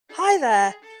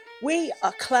there, we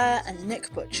are Claire and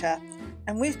Nick Butcher,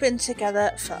 and we've been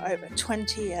together for over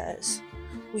 20 years.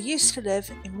 We used to live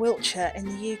in Wiltshire in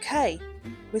the UK,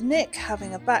 with Nick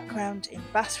having a background in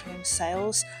bathroom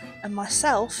sales and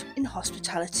myself in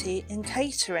hospitality and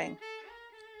catering.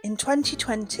 In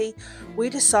 2020,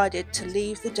 we decided to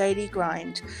leave the daily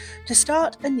grind to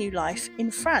start a new life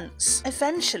in France.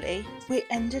 Eventually, we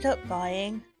ended up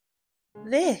buying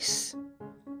this.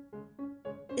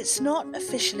 It's not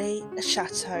officially a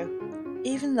chateau,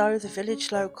 even though the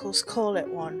village locals call it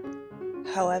one.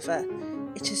 However,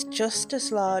 it is just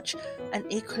as large and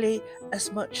equally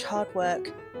as much hard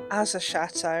work as a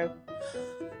chateau,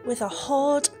 with a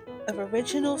hoard of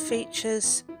original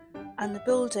features, and the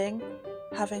building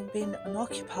having been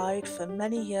unoccupied for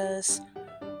many years,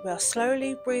 we are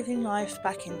slowly breathing life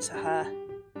back into her,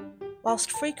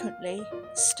 whilst frequently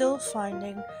still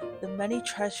finding the many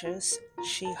treasures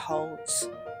she holds.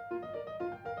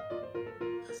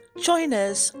 Join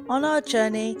us on our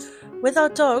journey with our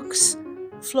dogs,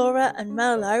 Flora and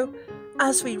Merlot,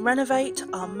 as we renovate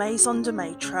our maison de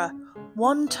maître,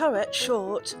 one turret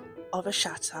short of a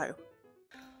chateau.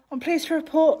 I'm pleased to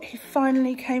report he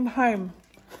finally came home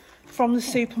from the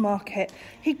supermarket.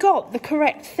 He got the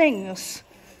correct things.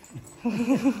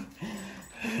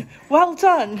 Well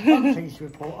done. I'm pleased to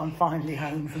report I'm finally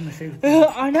home from the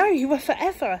supermarket. I know, you were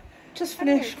forever. Just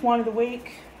finished wine of the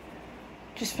week.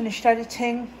 Just finished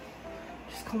editing.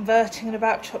 Just converting and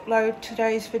about to upload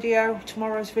today's video,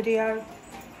 tomorrow's video.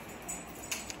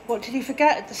 What did you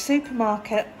forget at the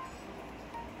supermarket?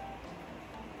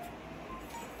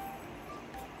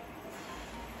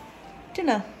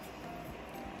 Dinner.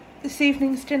 This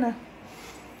evening's dinner.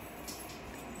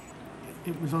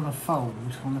 It was on a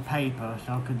fold on the paper,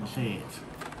 so I couldn't see it.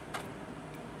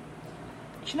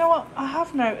 Do you know what I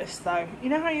have noticed though? You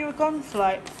know how you were gone for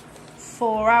like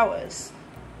 4 hours?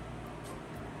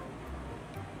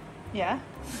 Yeah.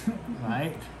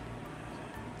 Right.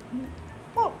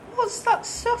 What's that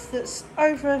stuff that's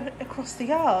over across the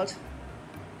yard?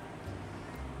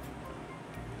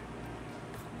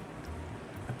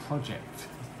 A project.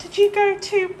 Did you go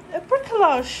to a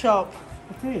bricolage shop?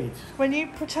 I did. When you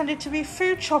pretended to be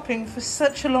food shopping for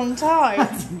such a long time? I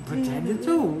didn't pretend at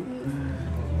all.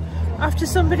 After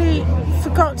somebody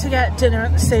forgot to get dinner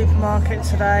at the supermarket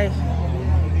today,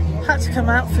 had to come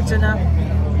out for dinner.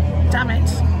 Damn it.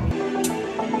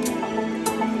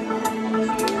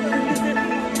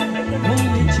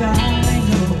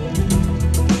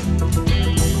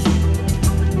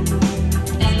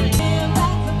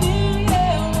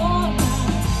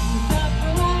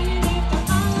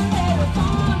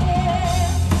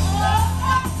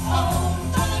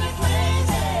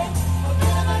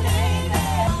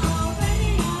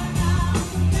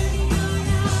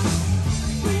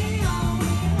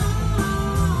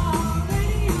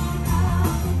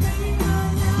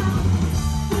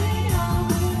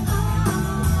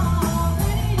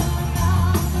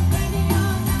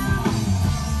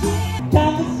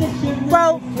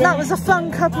 Well, that was a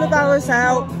fun couple of hours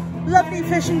out. Lovely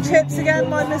fish and chips again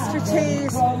by Mr.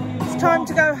 T's. It's time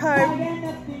to go home.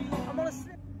 I'm on a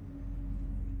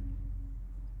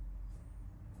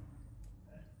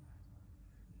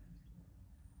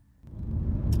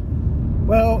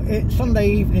Well, it's Sunday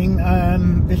evening.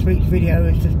 This week's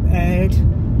video has just aired.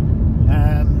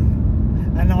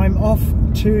 And I'm off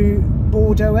to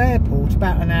Bordeaux Airport,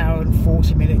 about an hour and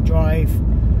 40-minute drive,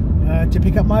 to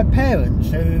pick up my parents,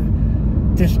 who,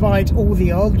 despite all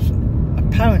the odds,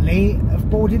 apparently have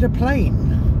boarded a plane.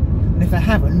 And if they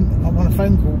haven't, I want a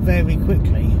phone call very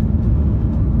quickly.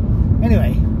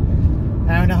 Anyway,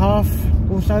 hour and a half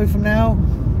or so from now,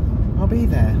 I'll be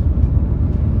there.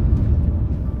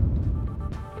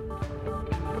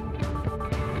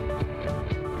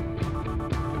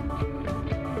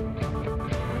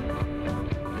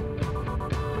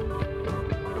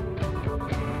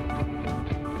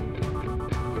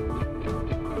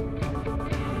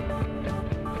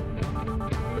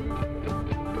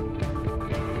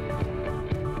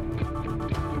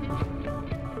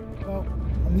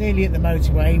 Nearly at the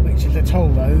motorway, which is a toll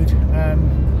road.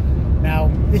 Now,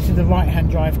 this is a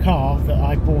right-hand drive car that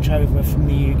I brought over from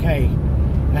the UK,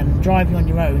 and driving on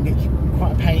your own, it's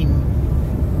quite a pain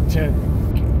to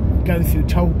go through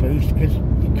toll booths because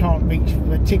you can't reach for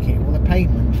the ticket or the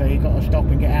payment, so you've got to stop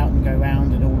and get out and go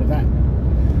round and all of that.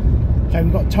 So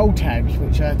we've got toll tags,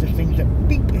 which are just things that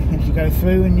beep as you go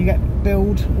through, and you get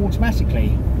billed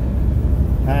automatically.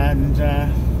 And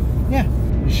yeah,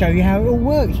 I'll show you how it all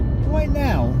works right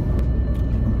now.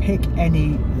 Pick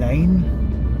any lane.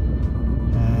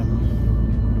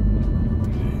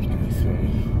 Let's go through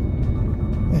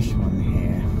this one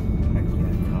here.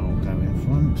 Hopefully the car will go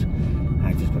front.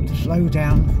 I just got to slow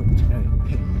down for it to go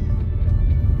ping.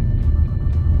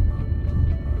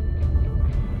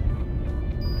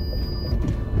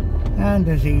 And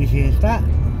as easy as that,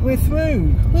 we're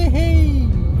through. Whee!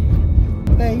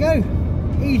 There you go.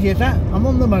 Easy as that. I'm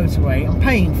on the motorway. I'm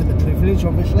paying for the privilege,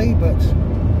 obviously, but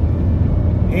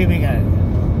here we go.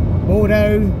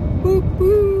 Bordeaux. Boop,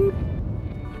 boop.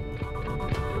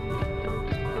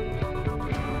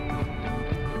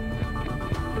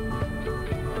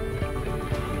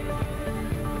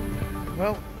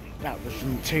 Well, that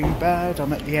wasn't too bad.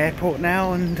 I'm at the airport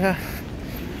now and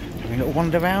having a little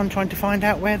wander around trying to find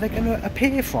out where they're going to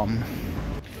appear from.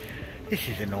 This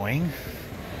is annoying.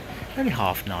 Only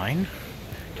 9:30.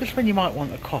 Just when you might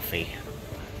want a coffee.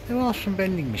 There are some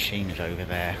vending machines over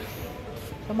there.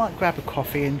 I might grab a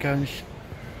coffee and go and...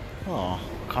 Oh,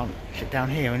 I can't sit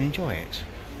down here and enjoy it.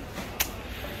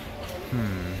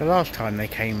 The last time they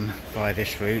came by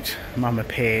this route, Mum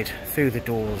appeared through the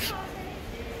doors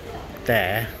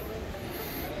there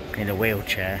in a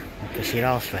wheelchair because she had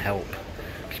asked for help.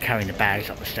 She was carrying the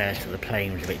bags up the stairs to the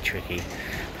plane. Was a bit tricky.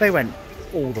 They went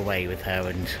all the way with her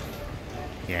and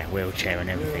yeah, wheelchair and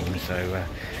everything, so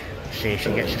see if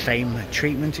she gets the same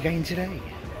treatment again today.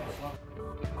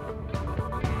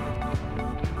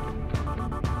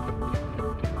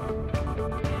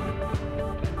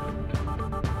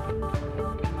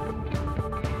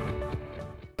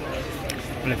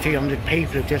 Well, a few hundred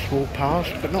people have just walked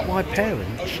past, but not my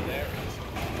parents.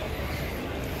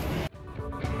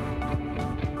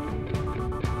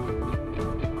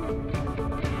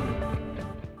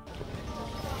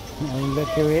 Oh, look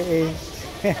who it is.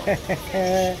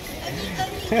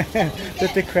 The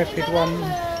decrepit one.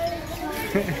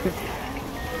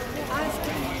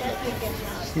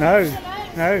 No.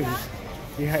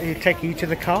 He'll take you to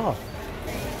the car.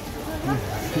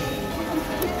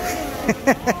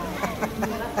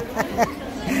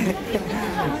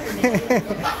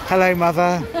 Hello,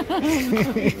 Mother.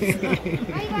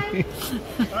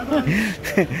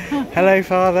 Hello,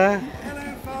 Father.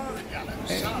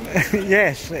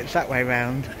 Yes, it's that way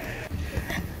round.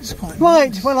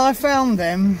 Right, well, I found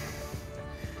them.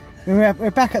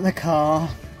 We're back at the car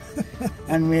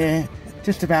and we're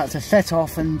just about to set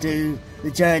off and do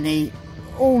the journey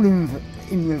all in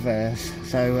reverse.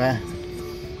 So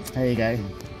there you go.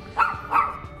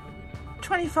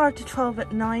 25 to 12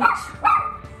 at night,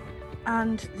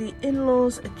 and the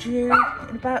in-laws are due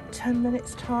in about 10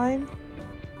 minutes time.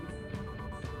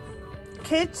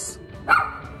 Kids,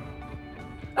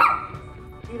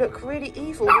 you look really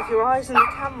evil with your eyes in the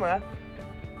camera,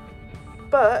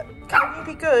 but can you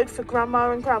be good for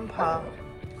Grandma and Grandpa?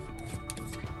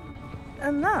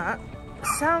 And that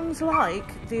sounds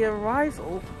like the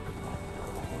arrival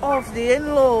of the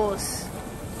in-laws,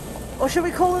 or should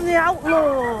we call them the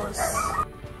outlaws?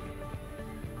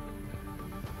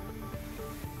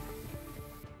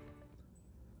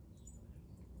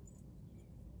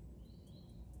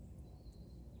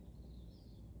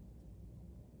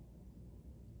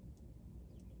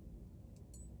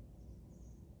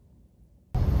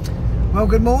 Well,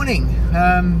 good morning.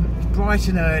 Bright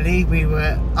and early. We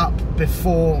were up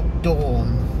before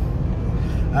dawn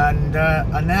and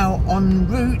are now en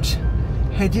route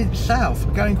headed south.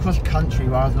 We're going cross country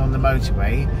rather than on the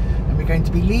motorway, and we're going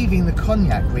to be leaving the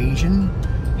Cognac region,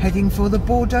 heading for the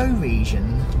Bordeaux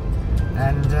region,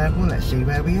 and well, let's see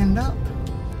where we end up.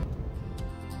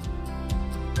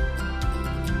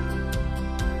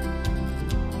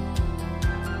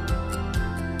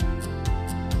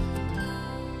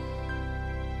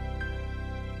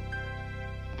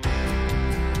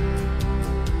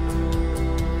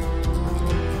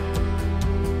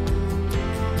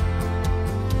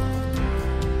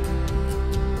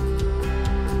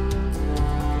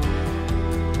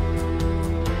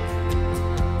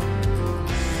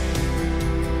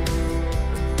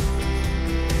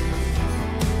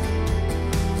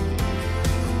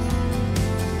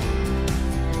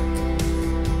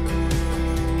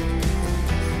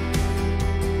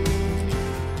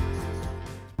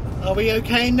 Are we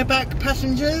okay in the back,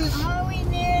 passengers? Are we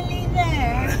nearly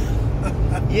there?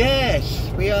 Yes,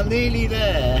 we are nearly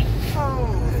there. Oh,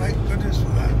 thank goodness for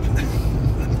that.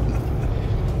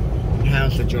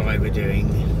 How's the driver doing?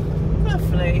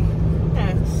 Lovely,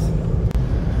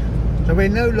 yes. So we're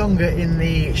no longer in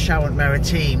the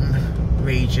Charente-Maritime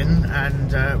region,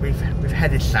 and we've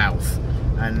headed south,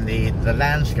 and the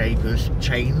landscape has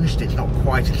changed. It's not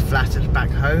quite as flat as back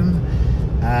home.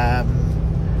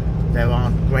 There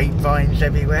are grapevines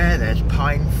everywhere, there's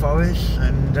pine forests,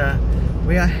 and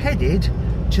we are headed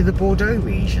to the Bordeaux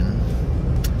region,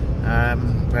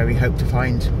 where we hope to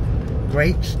find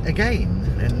grapes again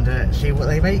and see what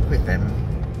they make with them.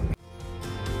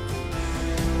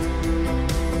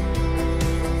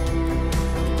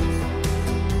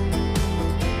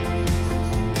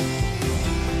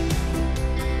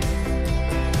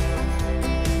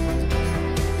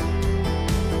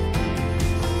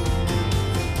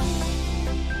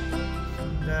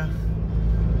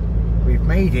 We've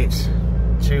made it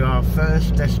to our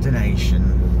first destination,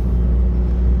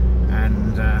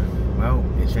 and well,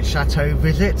 it's a chateau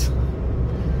visit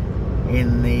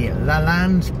in the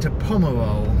Lalande to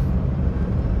Pomerol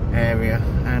area,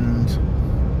 and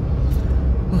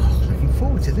oh, looking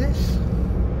forward to this.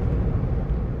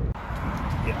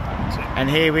 And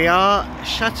here we are,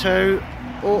 Chateau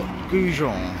or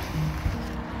Goujon.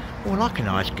 Oh, I like a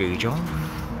nice Goujon.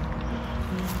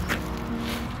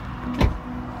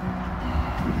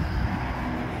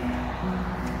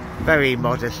 Very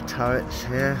modest turrets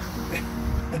here.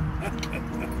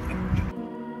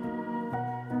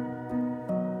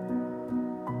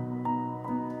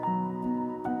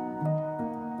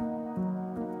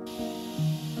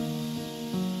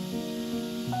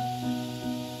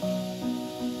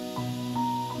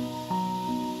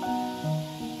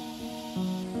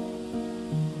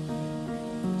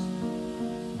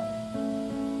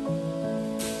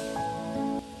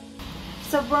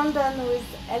 So Brandon was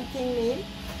helping me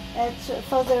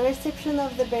for the reception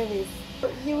of the berries.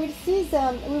 You will see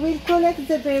them, we will collect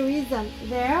the berries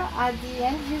there at the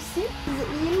end, you see. With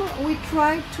him, we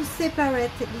try to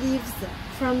separate leaves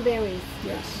from berries.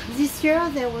 Yes. This year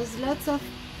there was lots of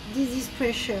disease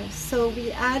pressure, so we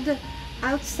had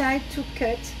outside to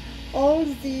cut all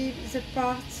the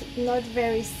parts not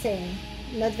very sane,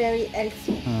 not very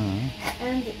healthy.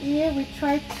 And here we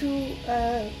try to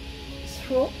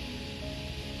throw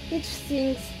each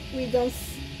thing we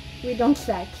don't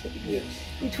like. Yes.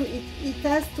 It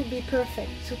has to be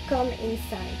perfect to come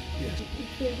inside. Yes. It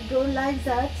will go like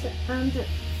that and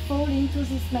fall into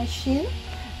this machine,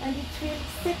 and it will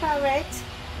separate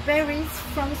berries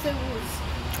from the roots.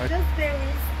 Okay. Just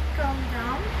berries come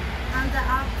down and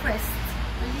are pressed,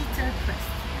 a little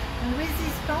pressed. And with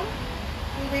this pump,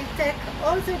 we will take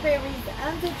all the berries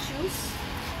and the juice.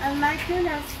 And Michael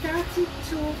has started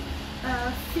to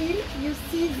fill. You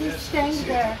see this tank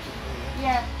there?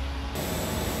 Yeah.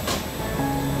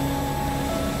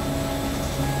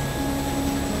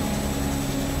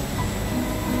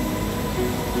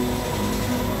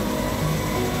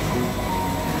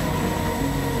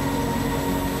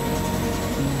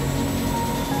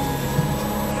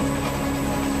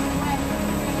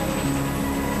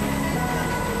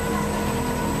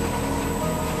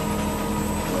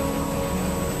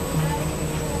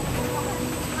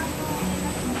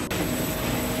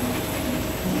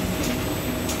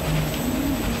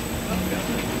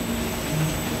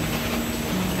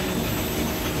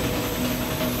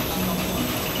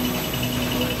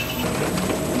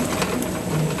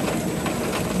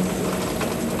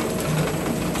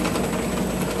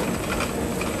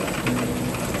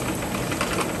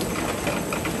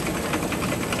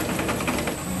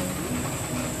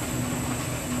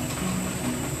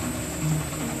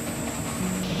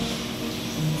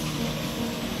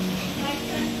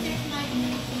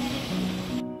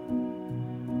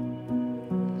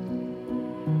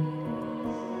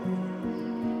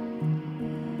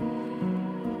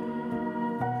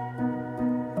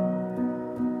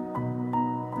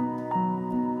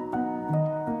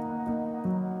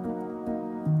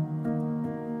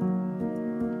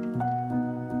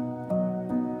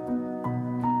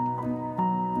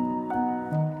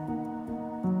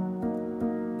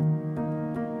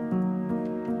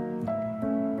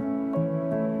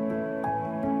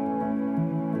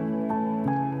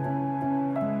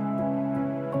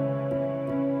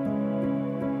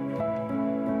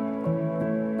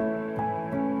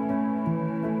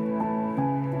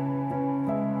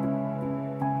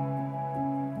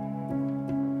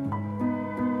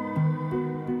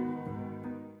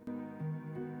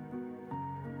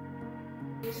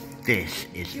 This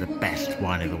is the best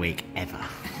wine of the week ever.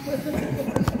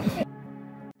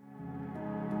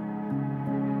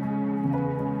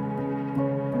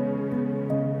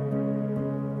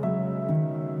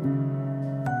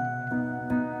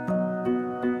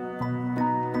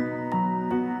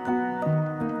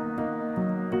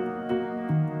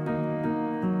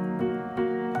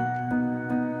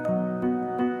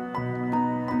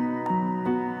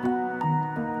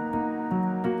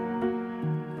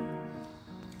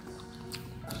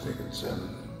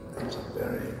 It's a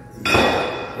very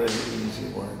easy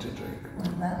wine to drink.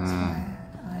 Well, that's why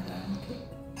I like it.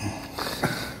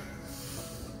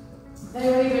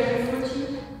 Very, very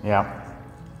fruity. Yeah.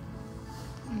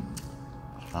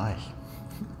 Nice.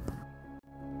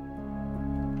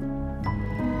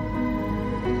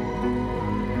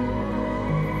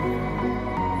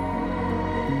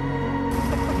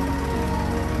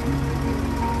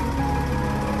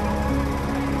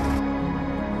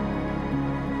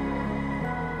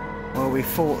 Well, we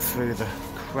fought through the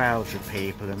crowds of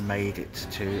people and made it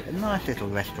to a nice little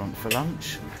restaurant for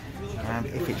lunch.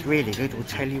 If it's really good, we'll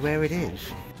tell you where it is.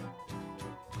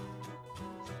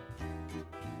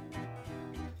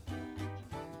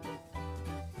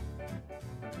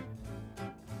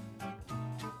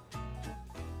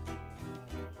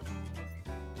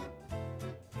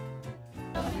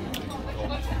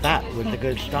 That was a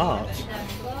good start,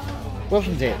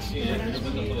 wasn't it?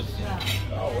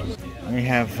 We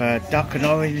have duck and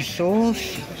orange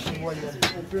sauce,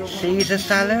 Caesar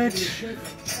salad,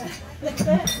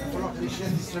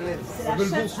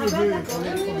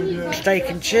 steak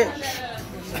and chips,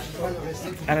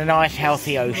 and a nice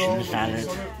healthy ocean salad.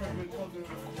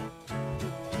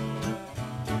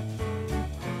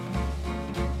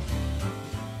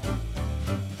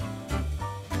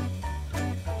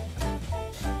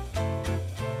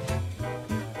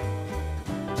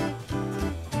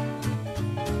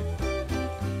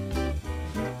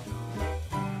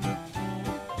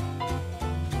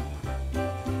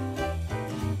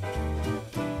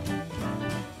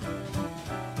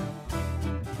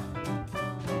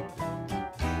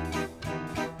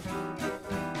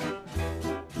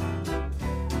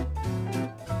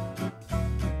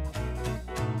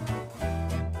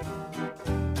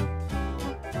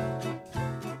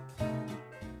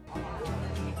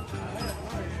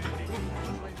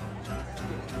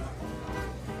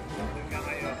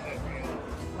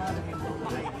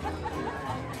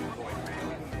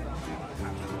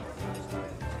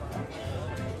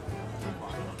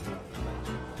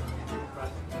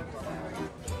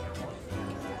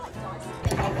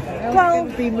 Well,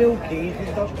 be milky.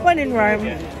 when in Rome,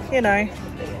 you know,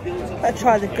 I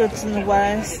try the goods and the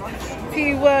wares. If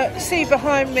you see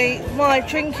behind me, my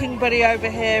drinking buddy over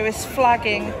here is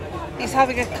flagging. He's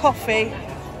having a coffee,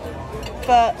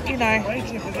 but you know,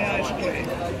 Waiting for the ice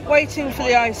cream. waiting for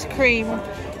the ice cream.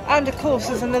 And of course,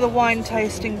 there's another wine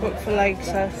tasting booked for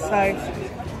later. So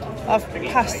I've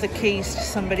passed the keys to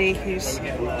somebody who's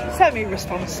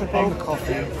semi-responsible.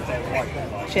 Coffee.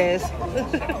 Cheers.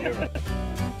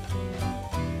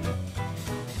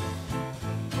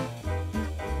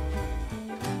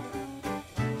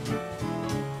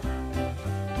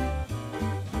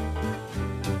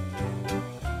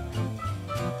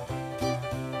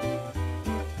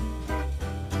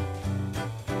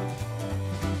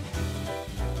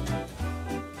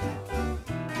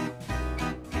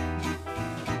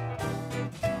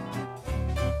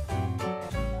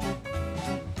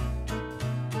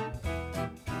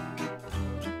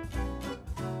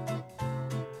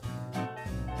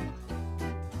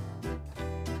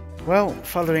 Well,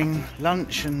 following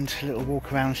lunch and a little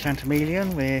walk around St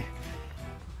Emilion, we're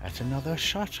at another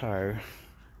chateau.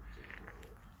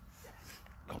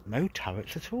 Got no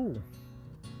turrets at all.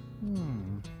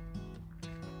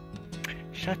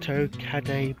 Chateau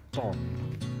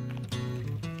Bon.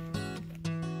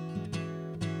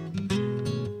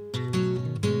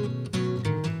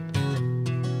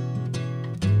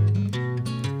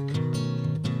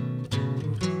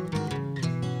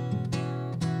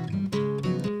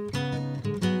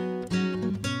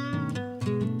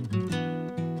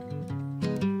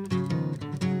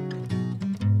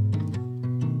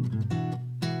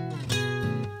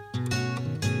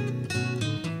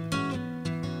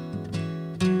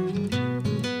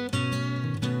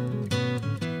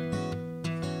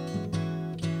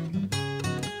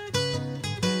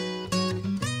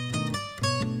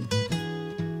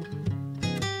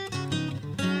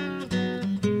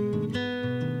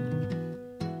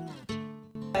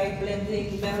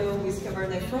 Blending Merlot with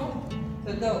Cabernet Franc,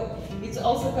 but no, it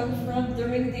also comes from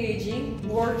during the aging,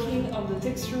 working on the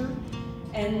texture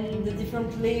and the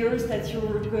different layers that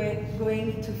you're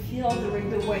going to feel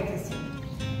during the wine tasting.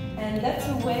 And that's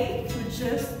a way to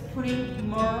just putting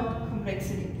more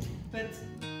complexity. But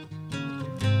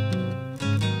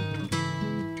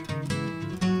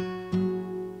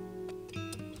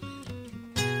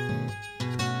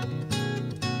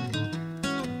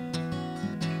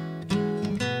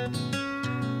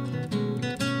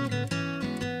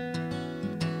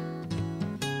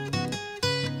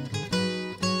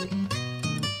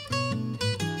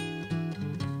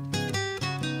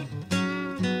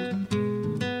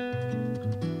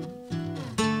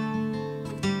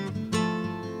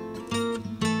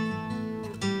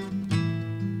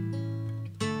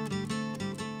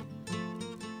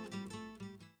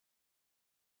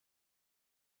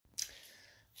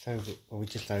So we're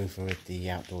just over at the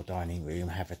outdoor dining room,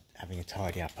 having a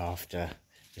tidy up after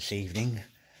this evening.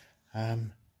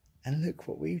 And look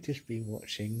what we've just been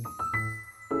watching.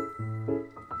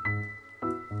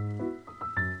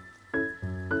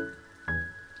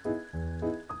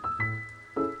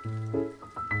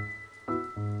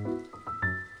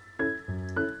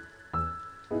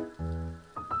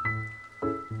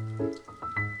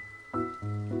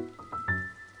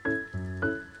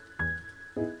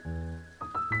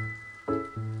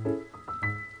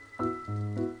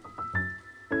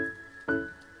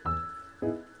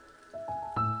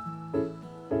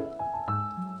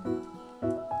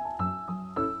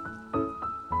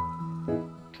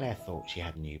 Claire thought she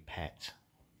had a new pet. I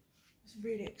was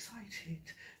really excited.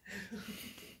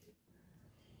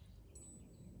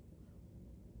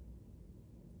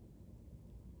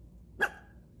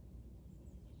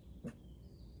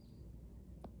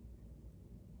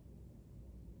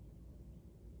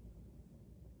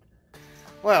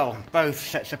 Well, both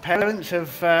sets of parents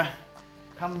have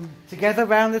come together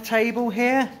round the table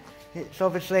here. It's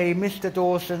obviously Mr.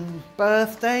 Dawson's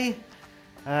birthday.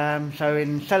 So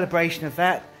in celebration of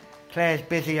that, Claire's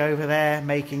busy over there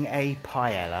making a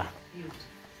paella.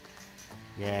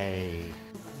 Yay.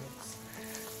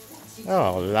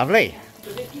 Oh, lovely.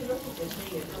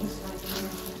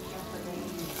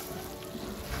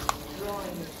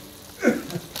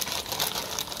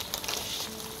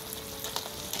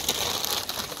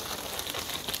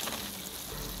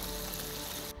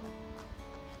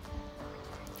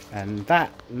 And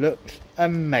that looks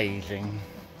amazing.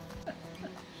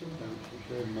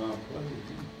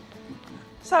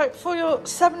 So, for your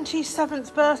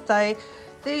 77th birthday,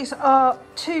 these are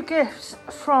 2 gifts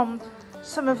from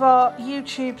some of our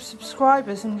YouTube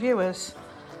subscribers and viewers.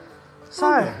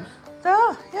 So, they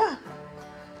are, yeah.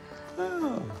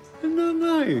 Oh, isn't that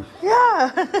nice?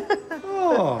 Yeah.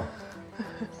 Oh,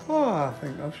 I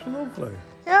think that's lovely.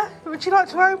 Yeah, would you like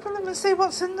to open them and see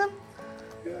what's in them?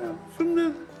 Yeah, from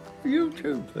the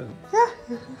YouTube thing. Yeah.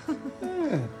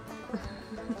 Yeah.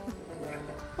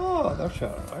 Oh, that's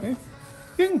all right.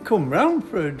 You can come round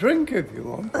for a drink if you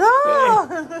want. Oh.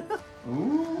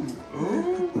 Ooh,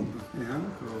 yeah,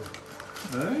 good.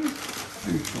 Hey, I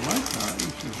used to like that. I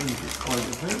used to drink it quite a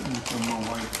bit until my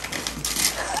wife got me.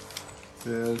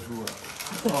 There's one.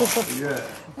 Oh, yeah.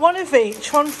 One of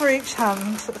each, one for each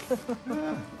hand.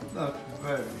 Yeah, that's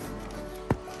very nice.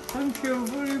 Thank you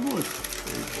very much,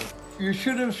 people. You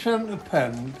should have sent a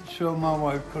pen so my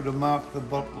wife could have marked the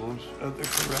bottles at the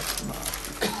correct mark.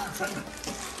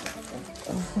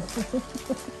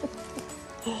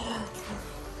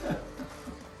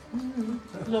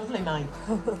 Lovely, mate.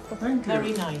 Thank you.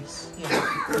 Very nice. Yeah.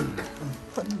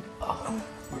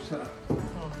 What's that?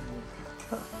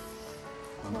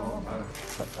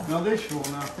 Now this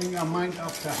one, I think I might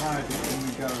have to hide it in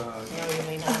the garage. No, you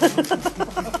mean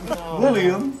no.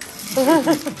 William.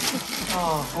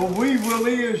 Oh, Oh, wee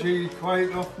Willie, as he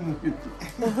quite often.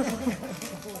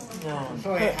 no.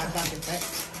 Sorry, I had that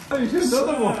effect. There's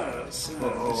another one.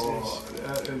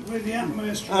 With the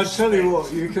utmost I tell you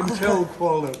what, you can tell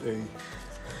quality.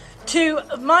 To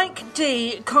Mike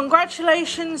D,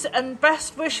 congratulations and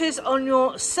best wishes on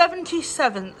your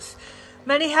 77th.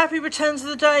 Many happy returns of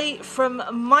the day from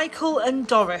Michael and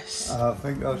Doris. I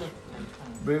think that's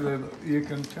really, you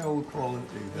can tell quality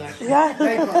there. Yeah.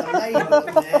 They've got a label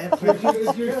in there. Just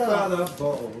by that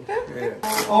bottle. Yeah.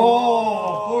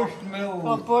 Oh, Bushmill.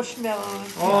 Oh, Bushmill.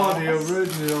 Oh, the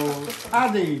original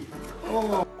Addy.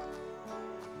 Oh.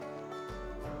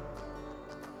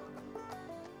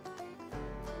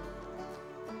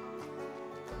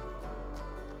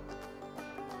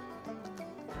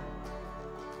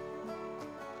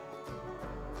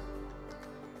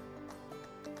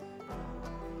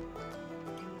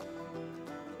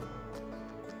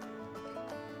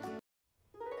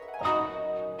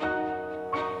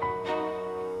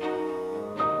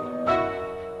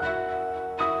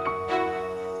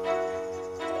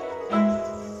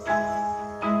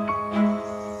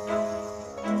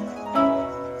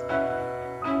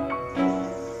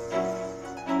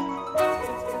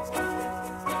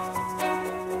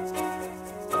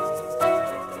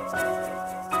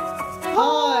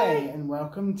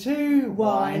 Welcome to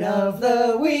Wine of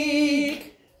the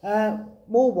Week.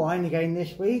 More wine again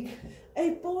this week.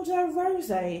 A Bordeaux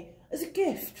Rosé as a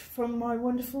gift from my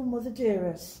wonderful mother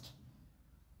dearest.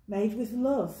 Made with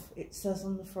love, it says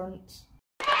on the front.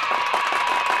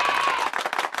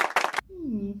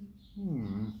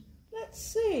 Let's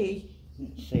see.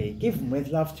 Let's see. Given with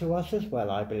love to us as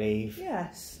well, I believe.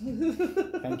 Yes.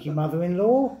 Thank you,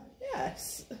 mother-in-law.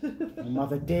 Yes. Or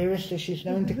mother dearest, as she's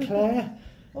known to Claire.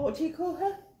 What do you call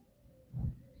her?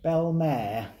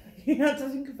 Belmare. You have to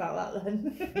think about that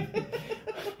then.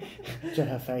 To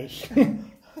her face.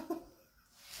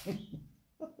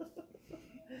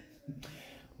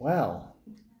 Well,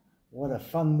 what a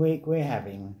fun week we're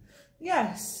having.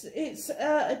 Yes, it's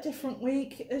a different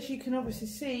week. As you can obviously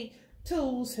see,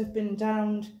 tools have been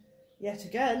downed yet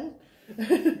again.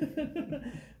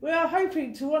 We are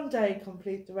hoping to one day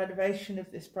complete the renovation of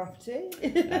this property.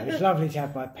 It's lovely to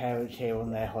have my parents here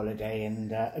on their holiday,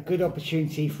 and a good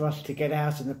opportunity for us to get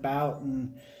out and about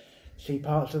and see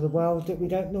parts of the world that we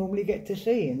don't normally get to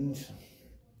see, and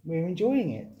we're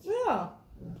enjoying it. Yeah.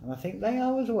 And I think they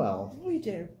are as well. We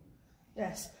do.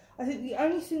 Yes. I think the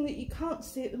only thing that you can't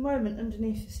see at the moment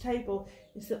underneath this table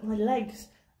is that my legs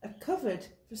are covered,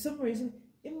 for some reason,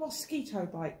 in mosquito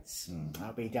bites.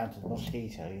 I'll be down to the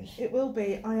mosquitoes. It will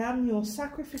be. I am your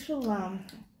sacrificial lamb.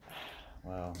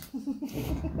 Well.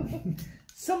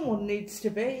 Someone needs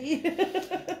to be.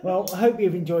 Well, I hope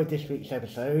you've enjoyed this week's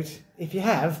episode. If you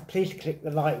have, please click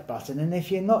the like button, and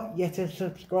if you're not yet a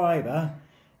subscriber,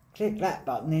 click that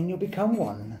button and you'll become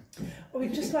one.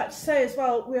 We'd just like to say as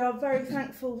well, we are very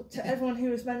thankful to everyone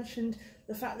who has mentioned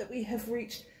the fact that we have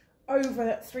reached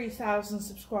over 3,000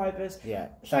 subscribers. Yeah.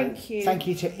 So thank you. Thank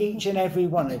you to each and every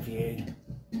one of you.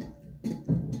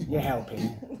 You're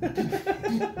helping.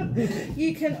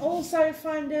 You can also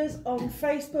find us on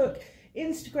Facebook,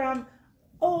 Instagram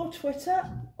or Twitter,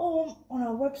 or on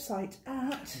our website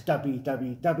at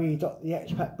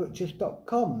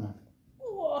www.theexpatbutchers.com.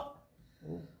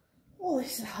 Oh,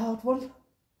 this is a hard one.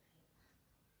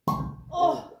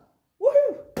 Oh,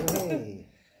 woohoo! Hey.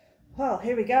 Well,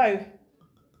 here we go.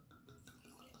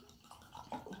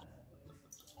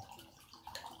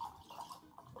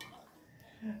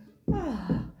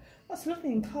 That's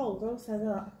lovely and cold, I'll say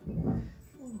that.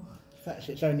 That's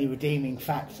its only redeeming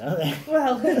factor.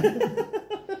 Well,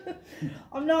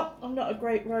 I'm not a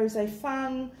great rosé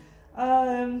fan.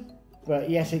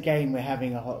 But yes, again, we're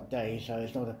having a hot day, so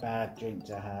it's not a bad drink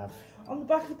to have. On the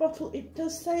back of the bottle, it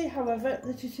does say, however,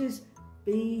 that it is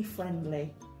bee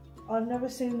friendly. I've never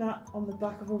seen that on the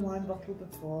back of a wine bottle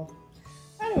before.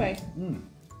 Anyway.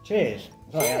 Cheers.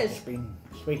 Sorry, Cheers. I've just been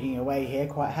swigging away here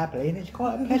quite happily, and it's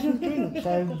quite a pleasant drink,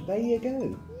 so there you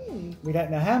go. We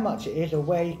don't know how much it is or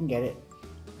where you can get it,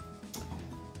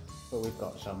 but we've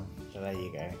got some, so there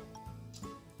you go.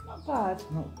 Not bad.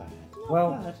 Not bad.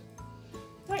 Not bad.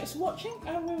 Thanks for watching,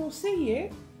 and we will see you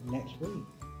next week.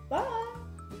 Bye.